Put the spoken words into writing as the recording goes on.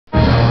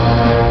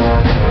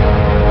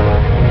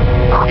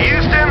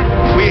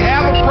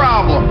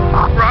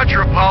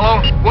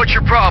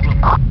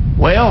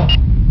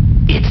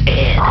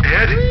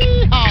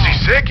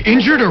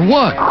Injured or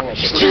what?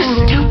 He's just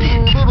stupid.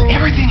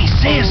 Everything he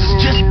says is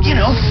just,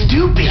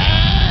 stupid.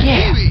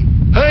 Yeah.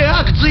 Hey,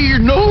 I can see your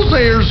nose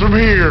hairs from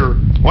here.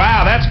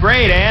 Wow, that's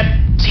great, Ed.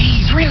 See,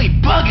 he's really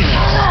bugging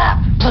us.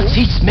 Plus,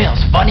 he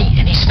smells funny,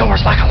 and he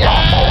snores like a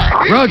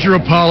lawnmower. Roger,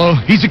 Apollo.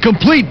 He's a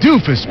complete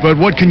doofus, but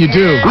what can you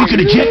do? We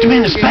could eject him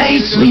into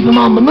space, leave him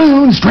on the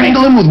moon,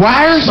 strangle him with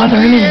wires, smother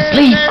him in his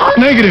sleep.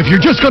 Negative. You're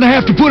just gonna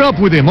have to put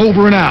up with him.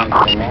 Over and out.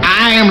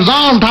 I am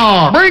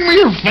Zontar. Bring me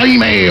your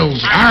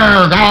females.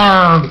 Arg,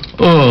 arg.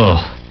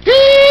 Ugh.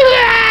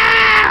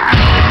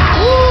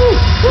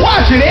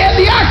 Watch it, Ed.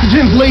 The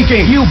oxygen's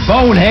leaking. You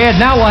bonehead.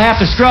 Now we'll have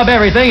to scrub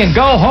everything and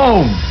go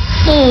home.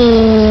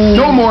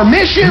 No more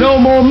mission. No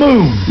more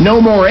moon. No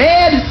more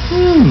Ed.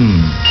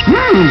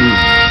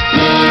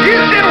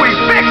 Houston, we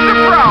fixed the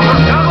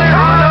problem.